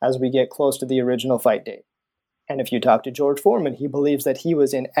condition as we get close to the original fight date. And if you talk to George Foreman, he believes that he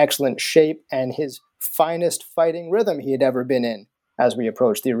was in excellent shape and his finest fighting rhythm he had ever been in as we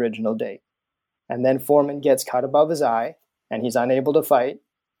approach the original date. And then Foreman gets cut above his eye, and he's unable to fight,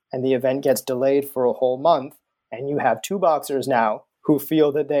 and the event gets delayed for a whole month, and you have two boxers now who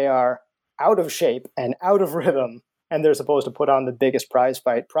feel that they are out of shape and out of rhythm, and they're supposed to put on the biggest prize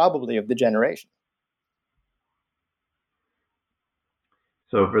fight probably of the generation.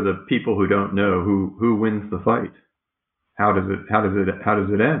 So for the people who don't know, who wins the fight? How does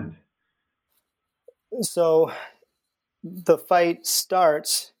it end? So the fight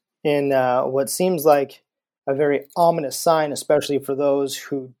starts in what seems like a very ominous sign, especially for those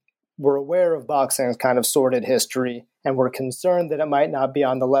who were aware of boxing's kind of sordid history and were concerned that it might not be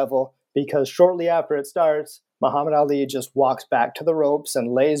on the level, because shortly after it starts, Muhammad Ali just walks back to the ropes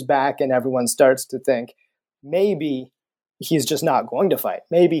and lays back, and everyone starts to think maybe he's just not going to fight.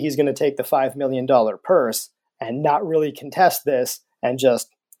 Maybe he's going to take the $5 million purse and not really contest this and just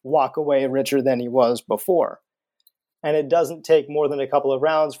walk away richer than he was before. And it doesn't take more than a couple of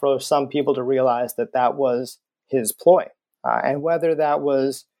rounds for some people to realize that that was his ploy. And whether that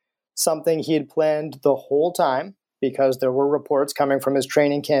was something he had planned the whole time, because there were reports coming from his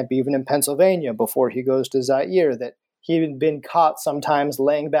training camp, even in Pennsylvania, before he goes to Zaire, that he had been caught sometimes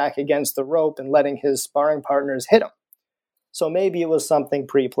laying back against the rope and letting his sparring partners hit him. So maybe it was something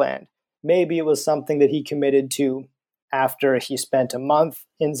pre-planned. Maybe it was something that he committed to after he spent a month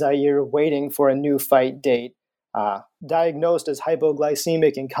in Zaire waiting for a new fight date, diagnosed as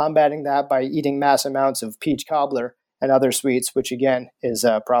hypoglycemic and combating that by eating mass amounts of peach cobbler and other sweets, which again is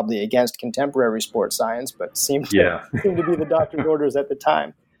probably against contemporary sports science, but seemed to be the doctor's orders at the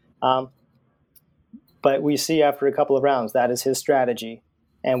time. But we see after a couple of rounds, that is his strategy.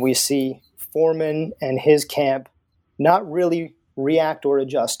 And we see Foreman and his camp not really react or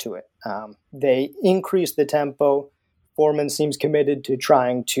adjust to it. They increase the tempo. Foreman seems committed to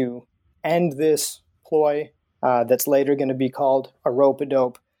trying to end this ploy that's later going to be called a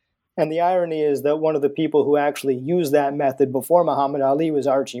rope-a-dope. And the irony is that one of the people who actually used that method before Muhammad Ali was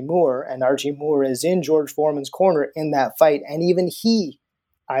Archie Moore, and Archie Moore is in George Foreman's corner in that fight, and even he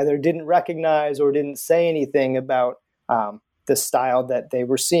either didn't recognize or didn't say anything about the style that they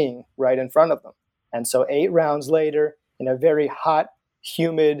were seeing right in front of them. And so 8 rounds later, in a very hot,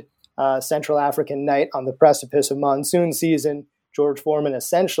 humid Central African night on the precipice of monsoon season, George Foreman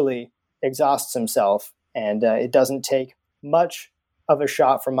essentially exhausts himself, and it doesn't take much of a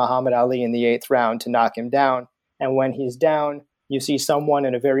shot from Muhammad Ali in the 8th round to knock him down. And when he's down, You see someone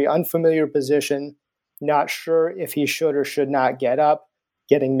in a very unfamiliar position, not sure if he should or should not get up,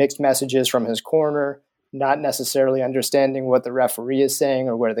 getting mixed messages from his corner, not necessarily understanding what the referee is saying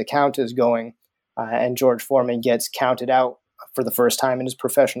or where the count is going. And George Foreman gets counted out for the first time in his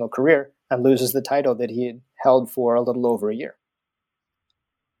professional career and loses the title that he had held for a little over a year.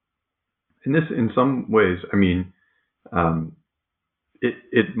 And this, in some ways, I mean,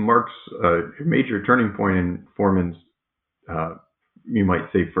 it marks a major turning point in Foreman's, you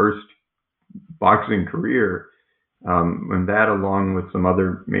might say, first boxing career. And that, along with some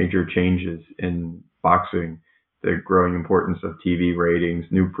other major changes in boxing, the growing importance of TV ratings,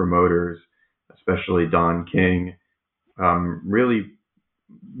 new promoters, especially Don King, really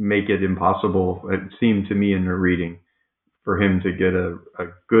make it impossible, it seemed to me in the reading, for him to get a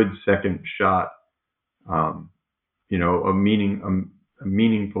good second shot, a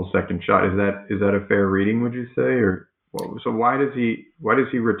meaningful second shot. Is that a fair reading, would you say? Or so why does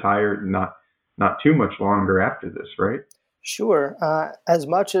he retire not too much longer after this, right? Sure. As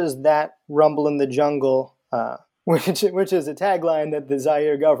much as that rumble in the jungle, which is a tagline that the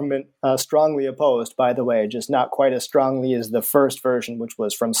Zaire government strongly opposed, by the way, just not quite as strongly as the first version, which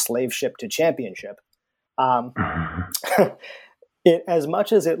was from slave ship to championship. As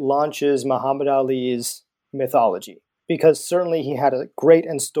much as it launches Muhammad Ali's mythology, because certainly he had a great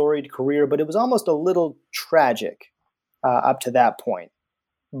and storied career, but it was almost a little tragic up to that point.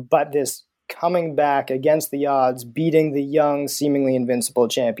 But this coming back against the odds, beating the young, seemingly invincible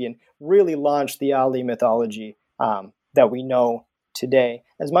champion, really launched the Ali mythology that we know today.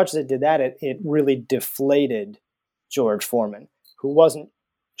 As much as it did that, it really deflated George Foreman, who wasn't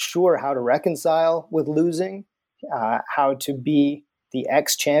sure how to reconcile with losing, how to be the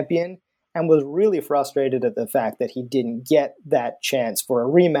ex-champion, and was really frustrated at the fact that he didn't get that chance for a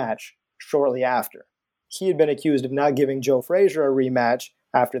rematch shortly after. He had been accused of not giving Joe Frazier a rematch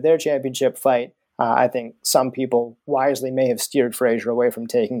after their championship fight. I think some people wisely may have steered Frazier away from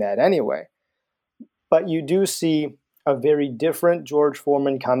taking that anyway. But you do see a very different George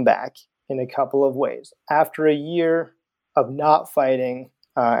Foreman come back in a couple of ways. After a year of not fighting,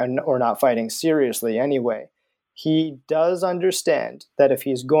 or not fighting seriously anyway, he does understand that if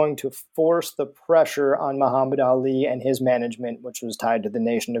he's going to force the pressure on Muhammad Ali and his management, which was tied to the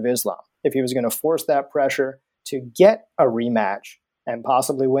Nation of Islam, if he was going to force that pressure to get a rematch and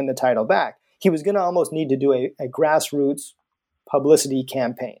possibly win the title back, he was going to almost need to do a grassroots publicity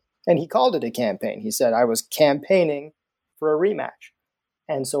campaign. And he called it a campaign. He said, I was campaigning for a rematch.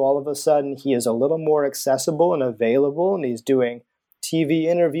 And so all of a sudden, he is a little more accessible and available, and he's doing TV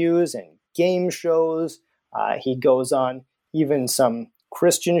interviews and game shows. He goes on even some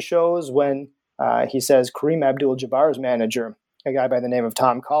Christian shows when he says Kareem Abdul-Jabbar's manager, a guy by the name of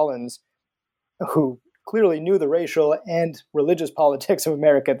Tom Collins, who clearly knew the racial and religious politics of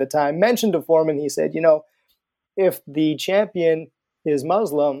America at the time, mentioned to Foreman, he said, if the champion is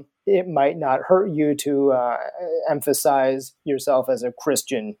Muslim, it might not hurt you to emphasize yourself as a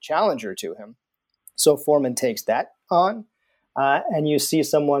Christian challenger to him. So Foreman takes that on, and you see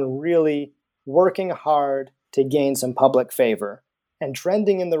someone really working hard to gain some public favor and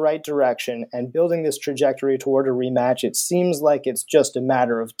trending in the right direction and building this trajectory toward a rematch. It seems like it's just a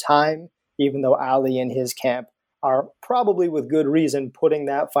matter of time, even though Ali and his camp are probably with good reason putting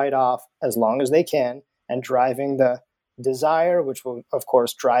that fight off as long as they can and driving the desire, which will, of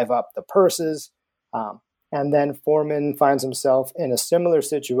course, drive up the purses. And then Foreman finds himself in a similar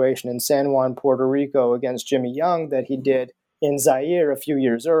situation in San Juan, Puerto Rico against Jimmy Young that he did in Zaire a few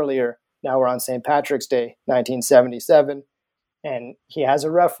years earlier. Now we're on St. Patrick's Day, 1977. And he has a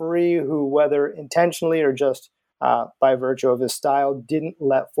referee who, whether intentionally or just by virtue of his style, didn't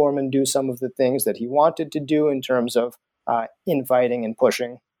let Foreman do some of the things that he wanted to do in terms of infighting and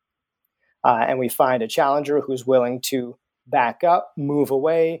pushing. And we find a challenger who's willing to back up, move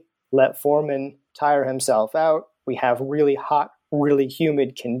away, let Foreman tire himself out. We have really hot, really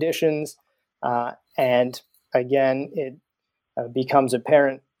humid conditions. And again, it becomes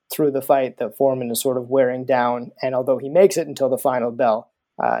apparent through the fight that Foreman is sort of wearing down. And although he makes it until the final bell,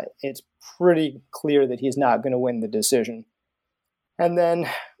 it's pretty clear that he's not going to win the decision. And then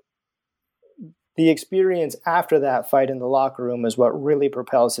the experience after that fight in the locker room is what really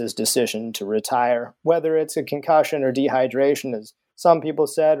propels his decision to retire, whether it's a concussion or dehydration, as some people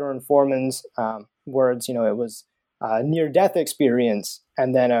said, or in Foreman's words, it was a near-death experience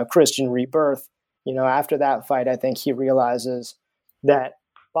and then a Christian rebirth. After that fight, I think he realizes that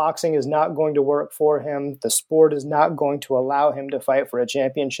boxing is not going to work for him. The sport is not going to allow him to fight for a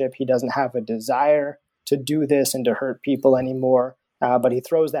championship. He doesn't have a desire to do this and to hurt people anymore. But he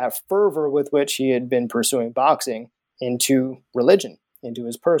throws that fervor with which he had been pursuing boxing into religion, into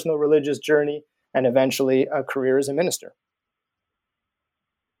his personal religious journey, and eventually a career as a minister.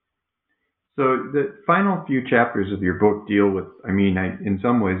 So the final few chapters of your book deal with, in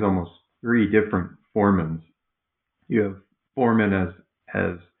some ways, almost three different Foremans. You have Foreman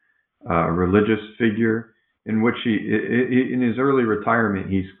as a religious figure, in which in his early retirement,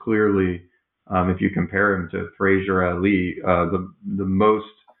 he's clearly, if you compare him to Fraser Ali, the most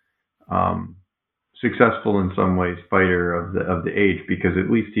successful in some ways fighter of the age, because at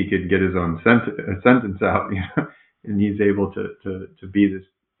least he could get his own sentence out, and he's able to be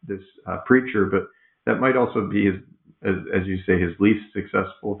this preacher. But that might also be his, as you say, his least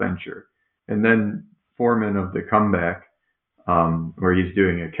successful venture. And then Foreman of the Comeback, where he's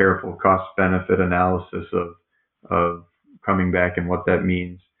doing a careful cost-benefit analysis of coming back and what that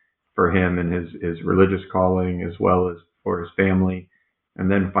means for him and his religious calling, as well as for his family. And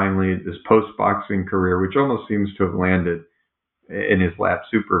then finally, this post-boxing career, which almost seems to have landed in his lap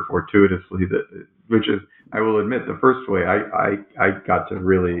super fortuitously, which is, I will admit, the first way I got to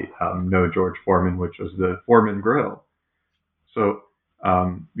really know George Foreman, which was the Foreman Grill. So,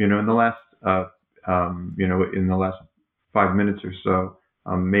 in the last in the last 5 minutes or so,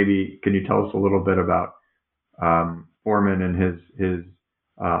 maybe can you tell us a little bit about Foreman and his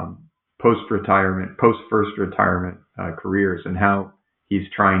post first retirement careers, and how he's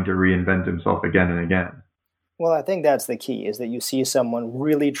trying to reinvent himself again and again? Well, I think that's the key, is that you see someone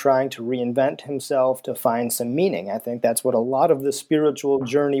really trying to reinvent himself to find some meaning. I think that's what a lot of the spiritual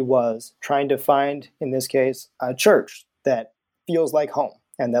journey was, trying to find, in this case, a church that feels like home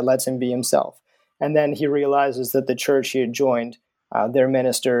and that lets him be himself. And then he realizes that the church he had joined, their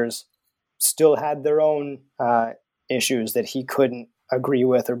ministers still had their own issues that he couldn't agree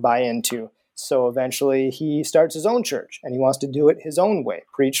with or buy into. So eventually he starts his own church, and he wants to do it his own way,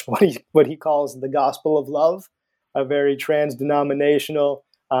 preach what he calls the gospel of love, a very trans-denominational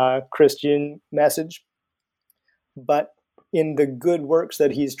Christian message. But in the good works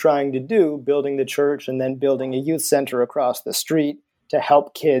that he's trying to do, building the church and then building a youth center across the street to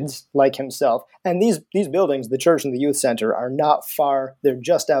help kids like himself. And these buildings, the church and the youth center, are not far. They're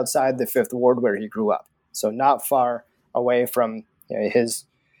just outside the Fifth Ward where he grew up. So not far away from his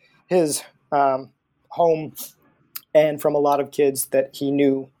home, and from a lot of kids that he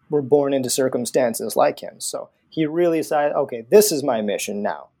knew were born into circumstances like him. So he really decided, okay, this is my mission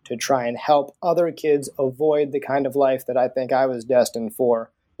now, to try and help other kids avoid the kind of life that I think I was destined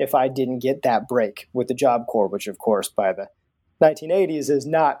for if I didn't get that break with the Job Corps, which of course by the 1980s is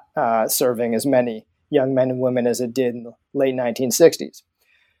not serving as many young men and women as it did in the late 1960s.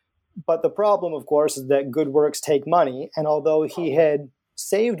 But the problem, of course, is that good works take money, and although he had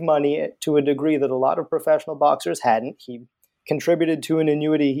saved money to a degree that a lot of professional boxers hadn't, he contributed to an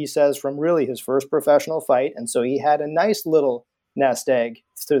annuity, he says, from really his first professional fight, and so he had a nice little nest egg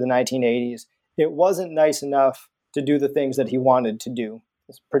through the 1980s. It wasn't nice enough to do the things that he wanted to do,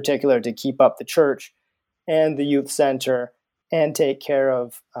 in particular to keep up the church and the youth center and take care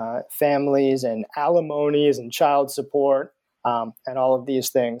of families and alimonies and child support and all of these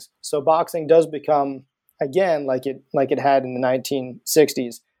things. So boxing does become, again, like it had in the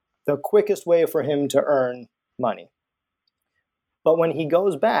 1960s, the quickest way for him to earn money. But when he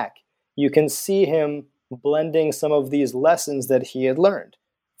goes back, you can see him blending some of these lessons that he had learned.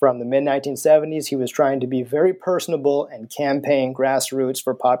 From the mid-1970s, he was trying to be very personable and campaign grassroots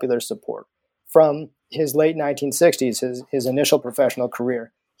for popular support. From his late 1960s, his initial professional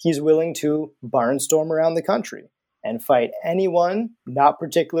career, he's willing to barnstorm around the country and fight anyone, not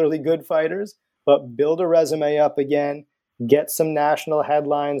particularly good fighters, but build a resume up again, get some national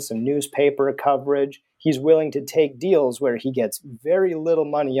headlines, some newspaper coverage. He's willing to take deals where he gets very little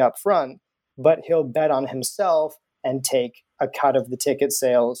money up front, but he'll bet on himself and take a cut of the ticket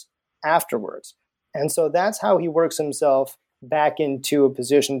sales afterwards. And so that's how he works himself back into a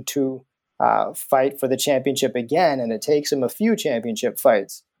position to fight for the championship again. And it takes him a few championship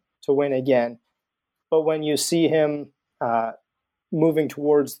fights to win again. But when you see him moving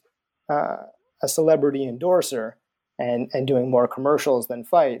towards a celebrity endorser and doing more commercials than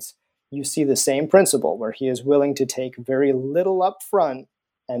fights, you see the same principle where he is willing to take very little up front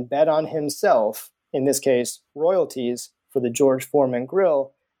and bet on himself, in this case, royalties for the George Foreman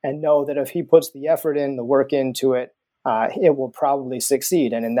Grill, and know that if he puts the effort in, the work into it, it will probably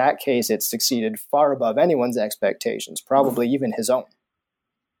succeed. And in that case, it succeeded far above anyone's expectations, probably even his own.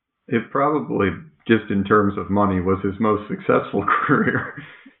 It probably, just in terms of money, was his most successful career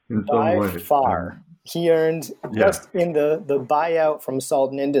in some ways. By far. He earned, just in the buyout from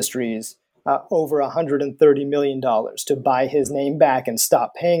Sultan Industries, over $130 million to buy his name back and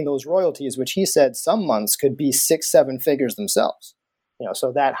stop paying those royalties, which he said some months could be 6-7 figures themselves.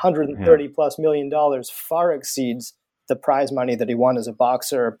 So that $130 plus million far exceeds the prize money that he won as a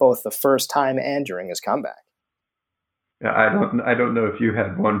boxer, both the first time and during his comeback. Yeah, I don't know if you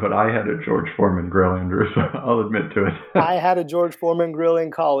had one, but I had a George Foreman Grill, Andrew, so I'll admit to it. I had a George Foreman Grill in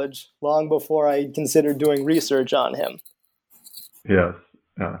college, long before I considered doing research on him. Yes.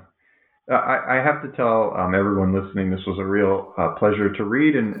 I have to tell everyone listening this was a real pleasure to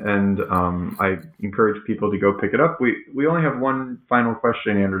read, and I encourage people to go pick it up. We only have one final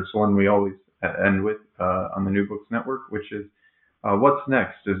question, Andrew. It's one we always end with on the New Books Network, which is, what's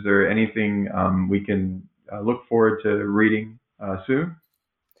next? Is there anything we can look forward to reading soon?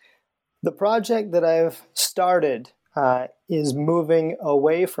 The project that I've started is moving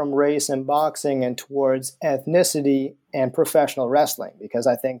away from race and boxing and towards ethnicity and professional wrestling, because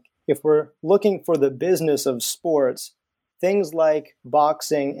I think if we're looking for the business of sports, things like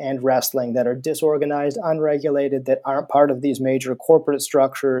boxing and wrestling that are disorganized, unregulated, that aren't part of these major corporate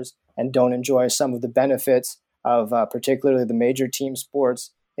structures and don't enjoy some of the benefits of particularly the major team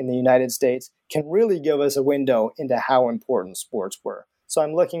sports in the United States, can really give us a window into how important sports were. So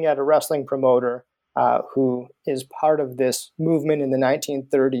I'm looking at a wrestling promoter who is part of this movement in the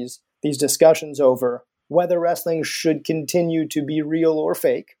 1930s, these discussions over whether wrestling should continue to be real or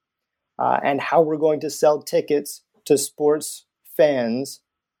fake, and how we're going to sell tickets to sports fans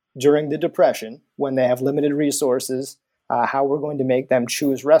during the Depression when they have limited resources, how we're going to make them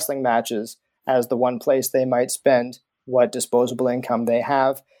choose wrestling matches as the one place they might spend what disposable income they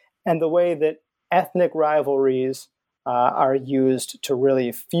have, and the way that ethnic rivalries are used to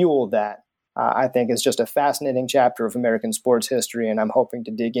really fuel that, I think is just a fascinating chapter of American sports history, and I'm hoping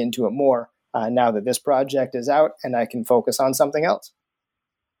to dig into it more now that this project is out and I can focus on something else.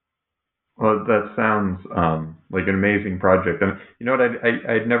 Well, that sounds like an amazing project. And you know what,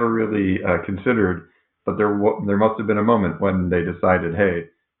 I'd never really considered, but there must have been a moment when they decided, hey,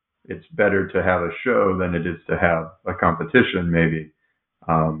 it's better to have a show than it is to have a competition, maybe.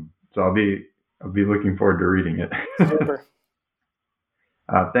 So I'll be looking forward to reading it. Super.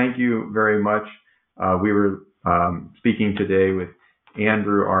 Thank you very much. We were speaking today with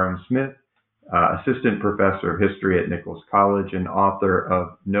Andrew R.M. Smith, Assistant Professor of History at Nichols College and author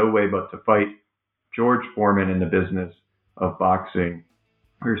of No Way But to Fight, George Foreman in the Business of Boxing.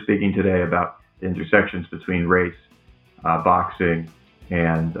 We were speaking today about the intersections between race, boxing,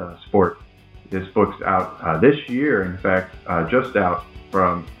 and sport. This book's out this year, in fact, just out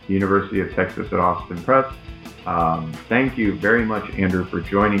from the University of Texas at Austin Press. Thank you very much, Andrew, for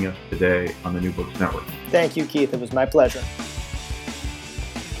joining us today on the New Books Network. Thank you, Keith. It was my pleasure.